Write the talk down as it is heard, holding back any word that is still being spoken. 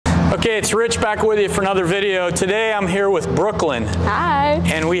Okay, it's Rich back with you for another video. Today I'm here with Brooklyn. Hi.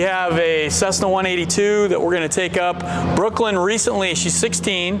 And we have a Cessna 182 that we're going to take up. Brooklyn recently, she's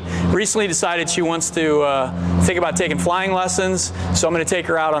 16, recently decided she wants to think about taking flying lessons. So I'm going to take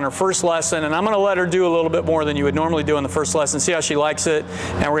her out on her first lesson, and I'm going to let her do a little bit more than you would normally do in the first lesson, see how she likes it,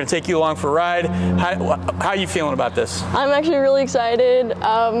 and we're going to take you along for a ride. How are you feeling about this? I'm actually really excited.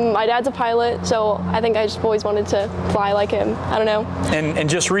 My dad's a pilot, so I think I just always wanted to fly like him. I don't know. And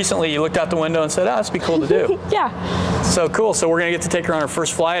just recently you looked out the window and said, oh, this would be cool to do. Yeah. So cool. So we're going to get to take her on her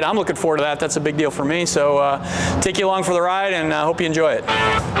first flight. I'm looking forward to that. That's a big deal for me. So take you along for the ride, and I hope you enjoy it.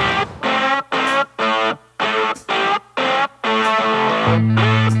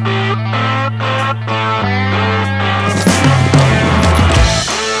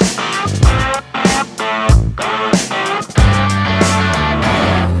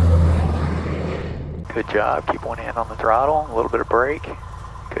 Good job. Keep one hand on the throttle, a little bit of brake.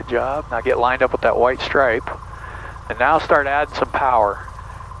 Good job. Now get lined up with that white stripe. And now start adding some power.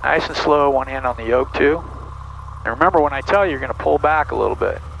 Nice and slow, one hand on the yoke too. And remember, when I tell you, you're going to pull back a little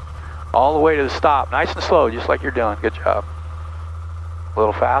bit. All the way to the stop. Nice and slow, just like you're doing. Good job. A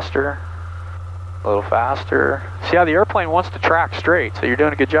little faster. A little faster. See how the airplane wants to track straight, so you're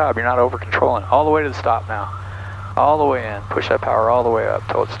doing a good job. You're not over controlling it. All the way to the stop now. All the way in. Push that power all the way up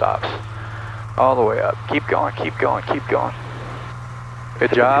till it stops. All the way up. Keep going, keep going, keep going.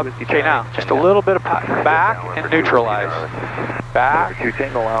 Good job. Okay, now, just a little bit of back and neutralize. Back and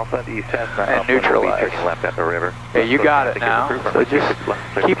neutralize. Okay, you got it now. So just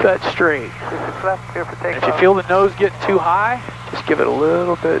keep that straight. And if you feel the nose getting too high, just give it a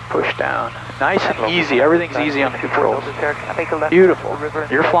little bit push down. Nice and easy. Everything's easy on the controls. Beautiful.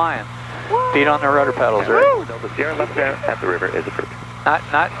 You're flying. Feet on the rudder pedals, right? At the river is approved.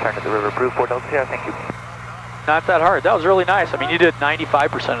 Not Turn at the river, approved, 4 Delta Sierra, thank you. Not that hard. That was really nice. I mean, you did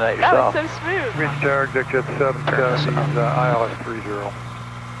 95% of that yourself. That was so smooth. Rich Jet 770, ILS 30.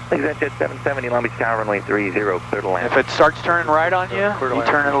 Ladies Jet 770, Long Beach Tower, runway 30, clear to land. If it starts turning right on you, you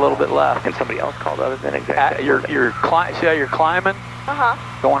turn it a little bit left. And somebody else called other than exactly. See how you're climbing?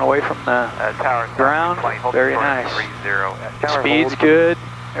 Going away from the ground? Very nice. Speed's good.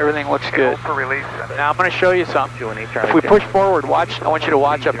 Everything looks good. Now I'm going to show you something. If we push forward, watch. I want you to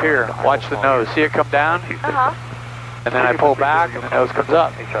watch up here. Watch the nose. See it come down? And then I pull back, and the nose comes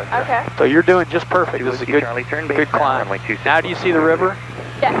up. Okay. So you're doing just perfect. This is a good climb. Now do you see the river?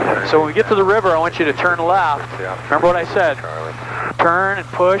 Yeah. So when we get to the river, I want you to turn left. Remember what I said? Turn and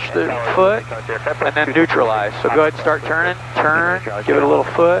push the foot, and then neutralize. So go ahead and start turning. Turn. Give it a little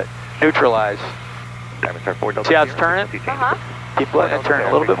foot. Neutralize. See how it's turning? Keep letting it turn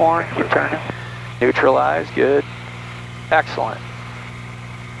a little bit more. Keep turning. Neutralize. Good. Excellent.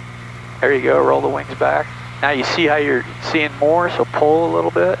 There you go. Roll the wings back. Now you see how you're seeing more, so pull a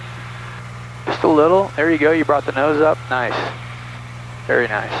little bit. Just a little. There you go. You brought the nose up. Nice. Very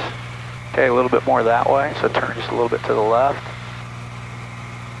nice. Okay, a little bit more that way. So turn just a little bit to the left.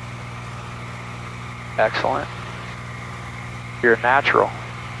 Excellent. You're a natural.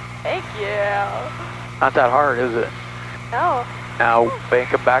 Thank you. Not that hard, is it? No. Now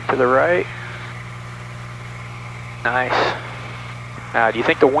bank them back to the right. Nice. Now, do you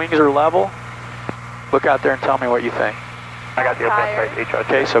think the wings are level? Look out there and tell me what you think. I got the open side.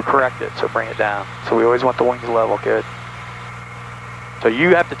 Okay, so correct it. So bring it down. So we always want the wings level. Good. So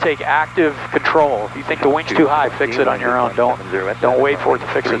you have to take active control. If you think the wing's too high, fix it on your own. Don't wait for it to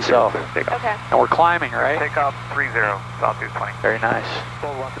fix itself. Okay. And we're climbing, right? Takeoff 30, altitude 20. Very nice.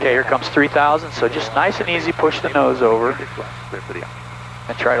 Okay, here comes 3,000. So just nice and easy, push the nose over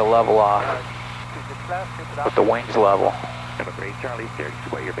and try to level off with the wings level.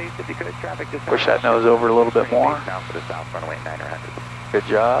 Push that nose over a little bit more. Good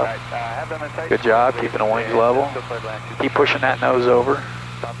job. Good job, keeping the wings level. Keep pushing that nose over.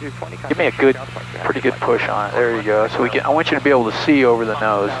 Give me a good, pretty good push on it. There you go. So I want you to be able to see over the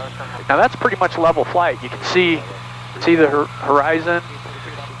nose. Now that's pretty much level flight. You can see the horizon,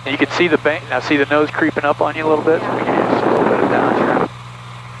 and you can see the bank. Now see the nose creeping up on you a little bit. So we can just a little bit of down here.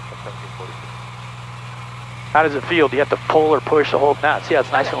 How does it feel? Do you have to pull or push the whole? Now see how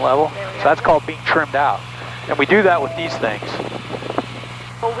it's nice and level. So that's called being trimmed out. And we do that with these things.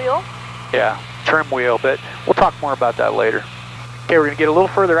 A wheel? Yeah, trim wheel, but we'll talk more about that later. Okay, we're going to get a little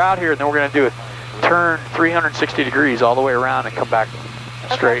further out here, and then we're going to do a turn 360 degrees all the way around and come back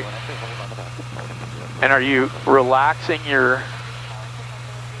straight. And are you relaxing your,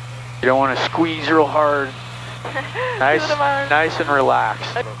 you don't want to squeeze real hard. Nice and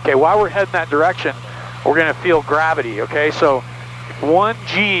relaxed. Okay, while we're heading that direction, we're going to feel gravity, okay? So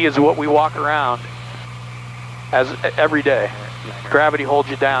 1G is what we walk around as every day. Gravity holds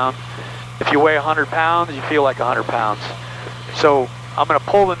you down. If you weigh 100 pounds, you feel like 100 pounds. So I'm going to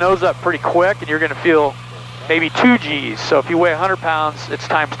pull the nose up pretty quick, and you're going to feel maybe 2 G's. So if you weigh 100 pounds, it's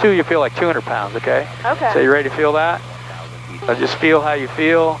times 2, you feel like 200 pounds, okay? Okay. So you ready to feel that? So just feel how you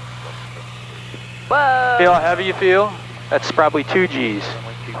feel. Whoa. Feel how heavy you feel? That's probably 2 G's.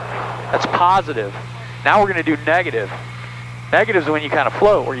 That's positive. Now we're going to do negative. Negative is when you kind of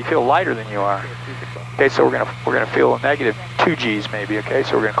float, where you feel lighter than you are. Okay, so we're gonna feel a negative 2 G's maybe. Okay,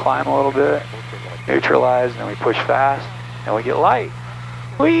 so we're gonna climb a little bit, neutralize, and then we push fast, and we get light.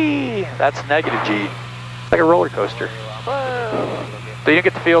 Whee! That's negative G. It's like a roller coaster. Whoa. So you don't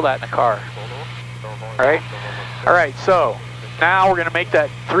get to feel that in the car. All right. All right. So now we're gonna make that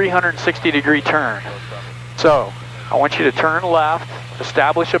 360-degree turn. So I want you to turn left,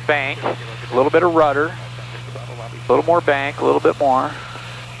 establish a bank, a little bit of rudder, a little more bank, a little bit more.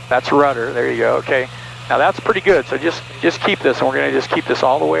 That's rudder. There you go. Okay. Now that's pretty good. So just keep this, and we're going to just keep this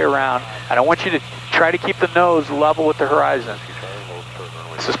all the way around. And I want you to try to keep the nose level with the horizon.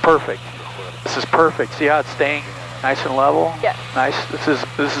 This is perfect. This is perfect. See how it's staying nice and level? Yes. Nice.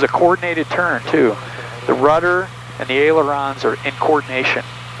 This is a coordinated turn too. The rudder and the ailerons are in coordination.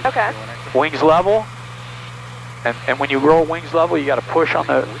 Okay. Wings level. And when you roll wings level, you got to push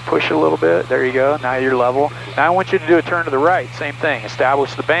a little bit. There you go. Now you're level. Now I want you to do a turn to the right. Same thing.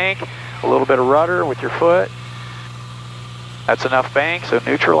 Establish the bank. A little bit of rudder with your foot. That's enough bank. So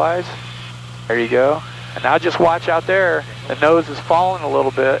neutralize. There you go. And now just watch out there. The nose is falling a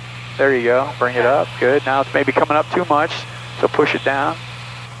little bit. There you go. Bring it up. Good. Now it's maybe coming up too much. So push it down.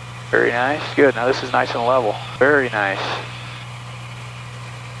 Very nice. Good. Now this is nice and level. Very nice.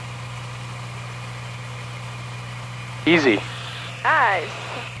 Easy. Nice.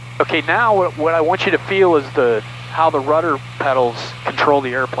 Okay, now what I want you to feel is how the rudder pedals control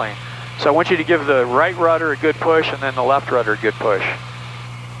the airplane. So I want you to give the right rudder a good push and then the left rudder a good push.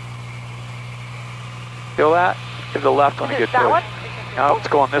 Feel that? Give the left one a good push. One? No, it's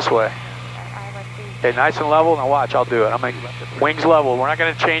going this way. Okay, nice and level. Now watch, I'll do it. I'm going wings level. We're not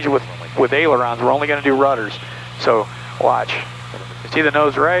going to change it with ailerons. We're only going to do rudders. So watch. See the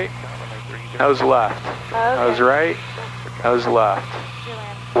nose right? Nose left. Okay. Nose right. Nose left.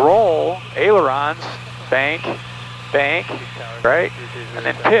 Roll, ailerons, bank, bank, right? And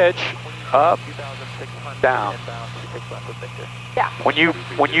then pitch, up, down. Yeah. When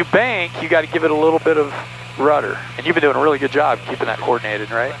you bank, you got to give it a little bit of rudder. And you've been doing a really good job keeping that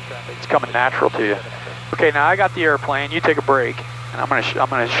coordinated, right? It's coming natural to you. Okay, now I got the airplane. You take a break. And I'm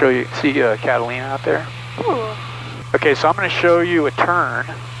gonna show you, see Catalina out there? Ooh. Okay, so I'm gonna show you a turn.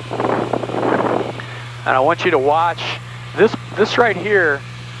 And I want you to watch, this right here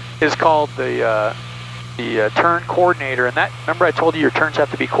is called the turn coordinator. And that, remember I told you your turns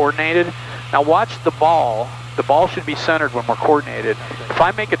have to be coordinated? Now watch the ball. The ball should be centered when we're coordinated. If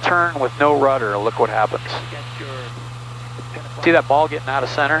I make a turn with no rudder, look what happens. See that ball getting out of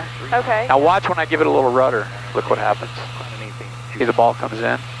center? Okay. Now watch when I give it a little rudder. Look what happens. See the ball comes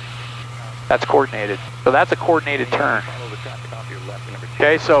in? That's coordinated. So that's a coordinated turn.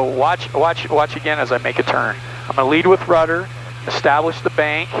 Okay, so watch again as I make a turn. I'm going to lead with rudder, establish the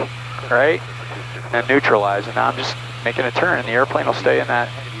bank, right, and neutralize. And now I'm just making a turn, and the airplane will stay in that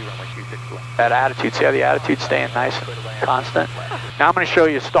attitude. See how the attitude's staying nice and constant? Now I'm going to show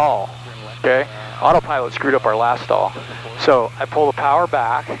you a stall, okay? Autopilot screwed up our last stall. So I pull the power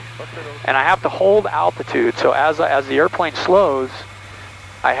back, and I have to hold altitude. So as the airplane slows,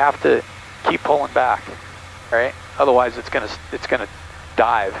 I have to keep pulling back, right? Otherwise, it's gonna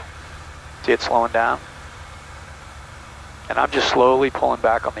dive. See it slowing down? And I'm just slowly pulling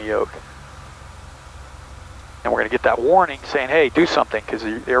back on the yoke. And we're gonna get that warning saying, hey, do something, because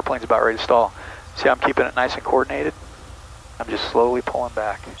the airplane's about ready to stall. See how I'm keeping it nice and coordinated? I'm just slowly pulling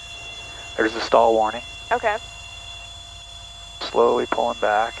back. There's the stall warning. Okay. Slowly pulling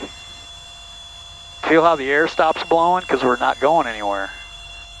back. Feel how the air stops blowing? Because we're not going anywhere.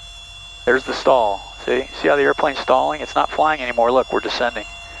 There's the stall. See how the airplane's stalling? It's not flying anymore. Look, we're descending.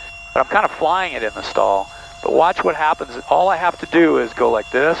 But I'm kind of flying it in the stall. But watch what happens. All I have to do is go like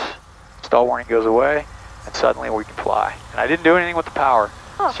this. Stall warning goes away, and suddenly we can fly. And I didn't do anything with the power.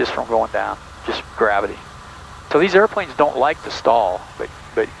 Oh. It's just from going down, just gravity. So these airplanes don't like to stall, but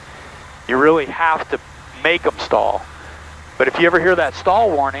you really have to make them stall. But if you ever hear that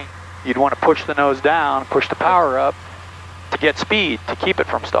stall warning, you'd want to push the nose down, push the power up to get speed, to keep it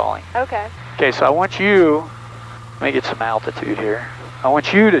from stalling. Okay. Okay, so I want you, let me get some altitude here. I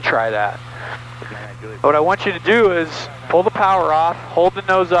want you to try that. What I want you to do is pull the power off, hold the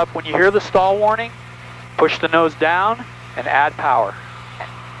nose up. When you hear the stall warning, push the nose down and add power.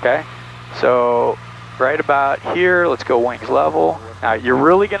 Okay? So right about here. Let's go wings level. Now you're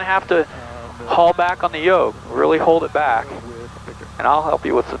really going to have to haul back on the yoke, really hold it back, and I'll help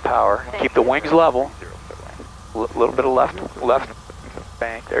you with the power. Keep the wings level. A little bit of left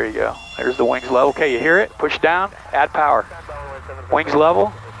bank. There you go. There's the wings level. Okay, you hear it? Push down, add power. Wings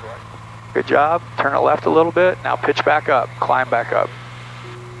level. Good job. Turn it left a little bit. Now pitch back up. Climb back up.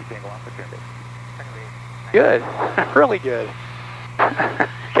 Good. Really good.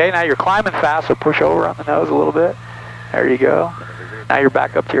 Okay, now you're climbing fast, so push over on the nose a little bit. There you go. Now you're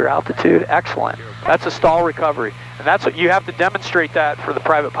back up to your altitude. Excellent. That's a stall recovery. And that's what you have to demonstrate that for the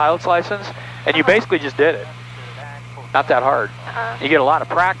private pilot's license. And you basically just did it. Not that hard. You get a lot of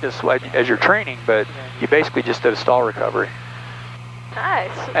practice as you're training, but you basically just did a stall recovery.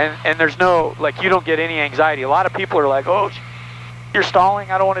 Nice. And there's no, like, you don't get any anxiety. A lot of people are like, oh, you're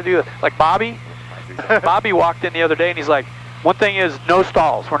stalling? I don't want to do that. Like Bobby. Bobby walked in the other day and he's like, one thing is no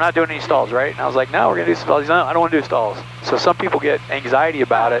stalls. We're not doing any stalls, right? And I was like, no, we're going to do stalls. He's like, no, I don't want to do stalls. So some people get anxiety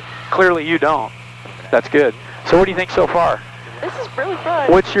about it. Clearly you don't. That's good. So what do you think so far? This is really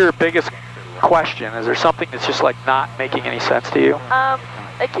fun. What's your biggest question? Is there something that's just like not making any sense to you?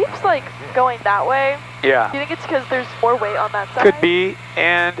 It keeps like going that way. Yeah. Do you think it's because there's more weight on that side? Could be.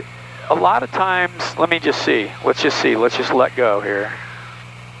 And a lot of times, let me just see. Let's just see. Let's just let go here.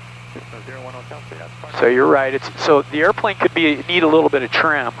 So you're right. So the airplane could need a little bit of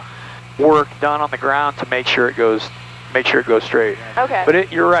trim work done on the ground to make sure it goes straight. Okay.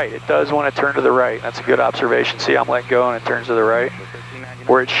 But you're right. It does want to turn to the right. That's a good observation. See, I'm letting go and it turns to the right,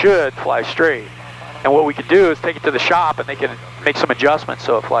 where it should fly straight. And what we could do is take it to the shop and they can make some adjustments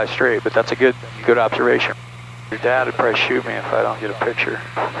so it flies straight. But that's a good observation. Your dad would probably shoot me if I don't get a picture.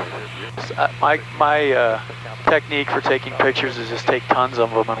 My technique for taking pictures is just take tons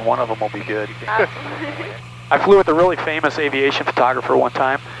of them and one of them will be good. I flew with a really famous aviation photographer one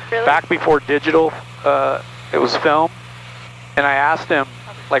time. Really? Back before digital, it was film. And I asked him,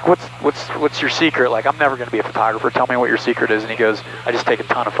 like, what's your secret? Like, I'm never going to be a photographer. Tell me what your secret is. And he goes, I just take a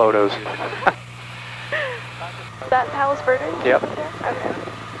ton of photos. Is that Palos Verdes? Yep. Okay.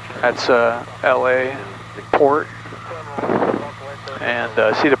 That's LA port.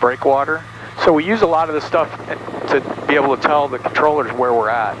 And see the breakwater? So we use a lot of this stuff to be able to tell the controllers where we're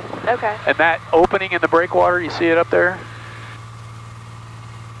at. Okay. And that opening in the breakwater, you see it up there?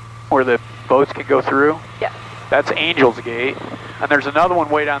 Where the boats can go through? Yes. That's Angel's Gate. And there's another one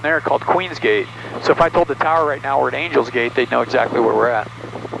way down there called Queen's Gate. So if I told the tower right now we're at Angel's Gate, they'd know exactly where we're at.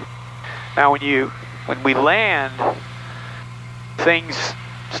 Now when we land, things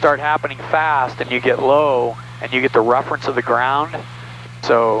start happening fast and you get low and you get the reference of the ground.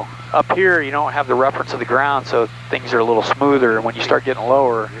 So up here you don't have the reference of the ground, so things are a little smoother. And when you start getting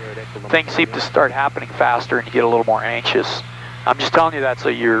lower, things seem to start happening faster and you get a little more anxious. I'm just telling you that so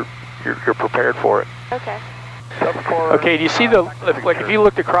you're prepared for it. Okay. Okay, do you see if you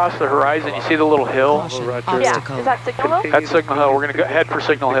looked across the horizon, you see the little hill? Yeah, is that Signal Hill? That's Signal Hill. We're going to go head for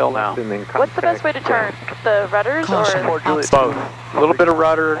Signal Hill now. What's the best way to turn? The rudders or? Both. A little bit of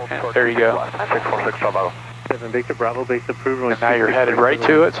rudder, and there you go. And now you're headed right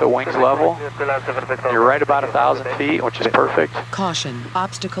to it, so wings level. You're right about 1,000 feet, which is perfect. Caution,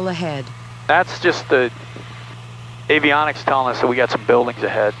 obstacle ahead. That's just the avionics telling us that we got some buildings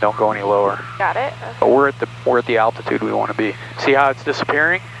ahead. Don't go any lower. Got it. But we're at the altitude we want to be. See how it's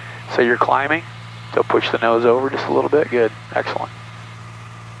disappearing? So you're climbing. So push the nose over just a little bit. Good. Excellent.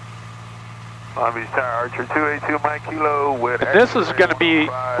 Long Beach Tower, Archer 282, Mike Kilo with... And this is going to be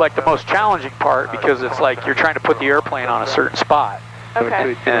like the most challenging part because it's like you're trying to put the airplane on a certain spot.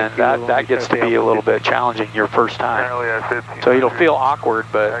 Okay. And that gets to be a little bit challenging your first time. So it'll feel awkward,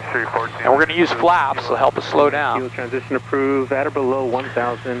 but... And we're going to use flaps to help us slow down. Fuel transition approved at or below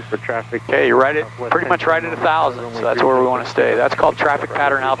 1,000 for traffic. Okay, you're pretty much right at 1,000, so that's where we want to stay. That's called traffic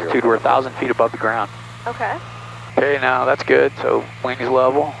pattern altitude. We're 1,000 feet above the ground. Okay. Okay, now that's good. So wings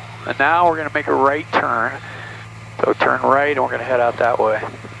level. And now we're going to make a right turn. So turn right, and we're going to head out that way.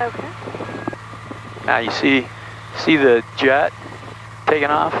 Okay. Now you see the jet taking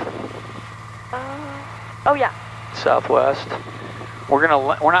off? Oh yeah. Southwest. We're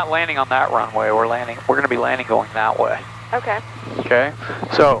not landing on that runway. We're going to be landing going that way. Okay. Okay.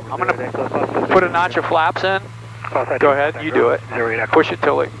 So I'm going to put a notch of flaps in. Go ahead, you do it. Push it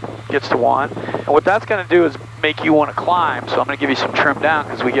till it gets to 1. And what that's going to do is make you want to climb, so I'm going to give you some trim down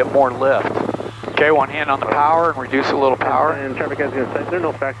because we get more lift. Okay, one hand on the power and reduce a little power. And traffic guys going to say there's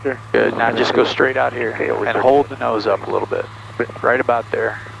no factor. Good, now just go straight out here and hold the nose up a little bit. Right about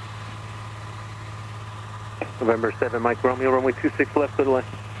there. November 7, Mike Romeo, runway 26 left, clear to land.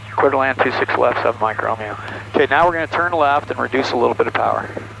 Clear to land, 26 left, 7 Mike Romeo. Okay, now we're going to turn left and reduce a little bit of power.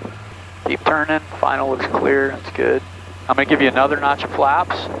 Keep turning. Final looks clear. That's good. I'm going to give you another notch of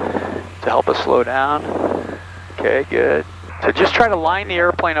flaps to help us slow down. Okay, good. So just try to line the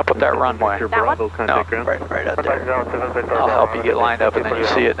airplane up with that runway. That one? No, right out there. I'll help you get lined up, and then you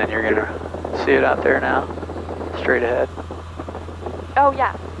see it, and then you're going to see it out there now. Straight ahead. Oh,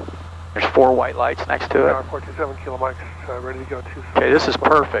 yeah. There's 4 white lights next to it. 427 kilo mics, ready to go. Okay, this is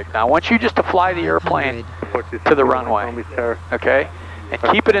perfect. Now I want you just to fly the airplane to the runway, okay? And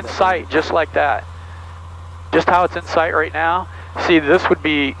keep it in sight just like that. Just how it's in sight right now. See, this would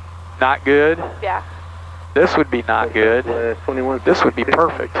be not good. Yeah. This would be not good. This would be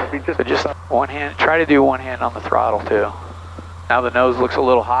perfect. So just one hand, try to do one hand on the throttle too. Now the nose looks a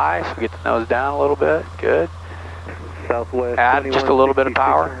little high, so get the nose down a little bit. Good. Southwest. Add just a little bit of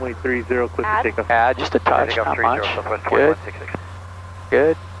power. Add just a touch, not much. Good.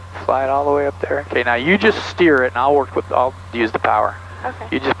 Good. Slide all the way up there. Okay, now you just steer it, and I'll use the power. Okay.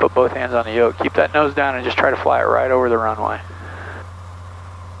 You just put both hands on the yoke. Keep that nose down and just try to fly it right over the runway.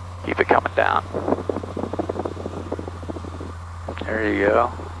 Keep it coming down. There you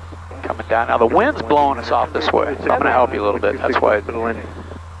go. Coming down. Now the wind's blowing us off this way, so I'm going to help you a little bit. That's why.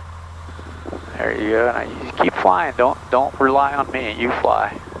 There you go. Now you keep flying. Don't rely on me. You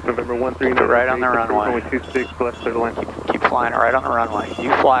fly. November 13. Keep it right on the runway. 26 left, clear the line. Keep flying it right on the runway.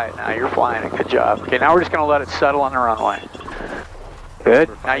 You fly it now. You're flying it. Good job. Okay, now we're just going to let it settle on the runway. Good.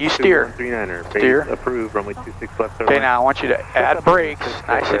 Now you steer. Steer. Approved. Runway 26 left. Okay, now I want you to add brakes.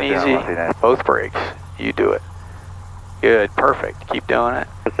 Nice and easy. Both brakes. You do it. Good. Perfect. Keep doing it.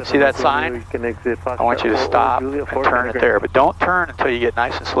 See that sign? I want you to stop and turn it there, but don't turn until you get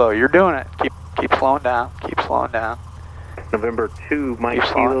nice and slow. You're doing it. Keep slowing down. Keep slowing down. November 2, Mike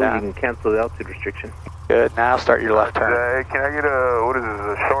Kilo, you can cancel the altitude restriction. Good, now start your left turn. Can I get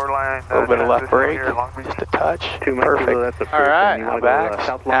a shoreline? A little bit of left brake, just a touch. Perfect. All right, now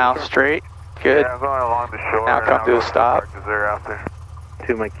back, now straight. Good. Yeah, I'm going along the shore. Now come to a stop.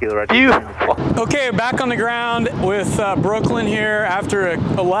 Beautiful. Okay, back on the ground with Brooklyn here after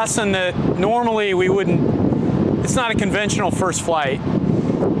a lesson that normally we wouldn't, it's not a conventional first flight.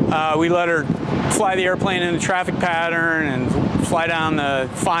 We let her fly the airplane in a traffic pattern and fly down the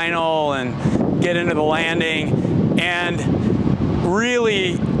final and get into the landing. And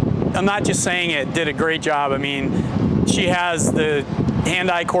really, I'm not just saying it, did a great job. I mean, she has the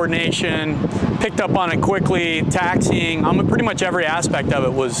hand-eye coordination, picked up on it quickly, taxiing. Pretty much every aspect of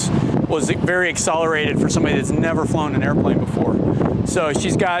it was very accelerated for somebody that's never flown an airplane before. So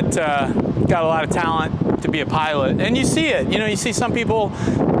she's got a lot of talent to be a pilot. And you see it. You know, you see some people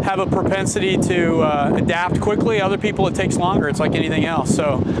have a propensity to adapt quickly. Other people, it takes longer. It's like anything else.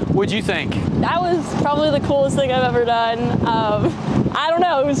 So what'd you think? That was probably the coolest thing I've ever done. I don't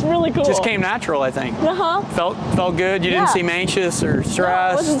know, it was really cool. Just came natural, I think. Uh-huh. Felt good? You didn't seem anxious or stressed? No,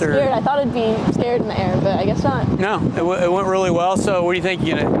 I wasn't scared. I thought I'd be scared in the air, but I guess not. No, it went really well. So what do you think?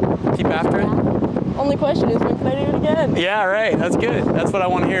 You gonna keep after it? Only question is, when can I do it again? Yeah, right. That's good. That's what I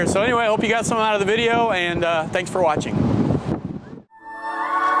want to hear. So anyway, I hope you got something out of the video, and thanks for watching.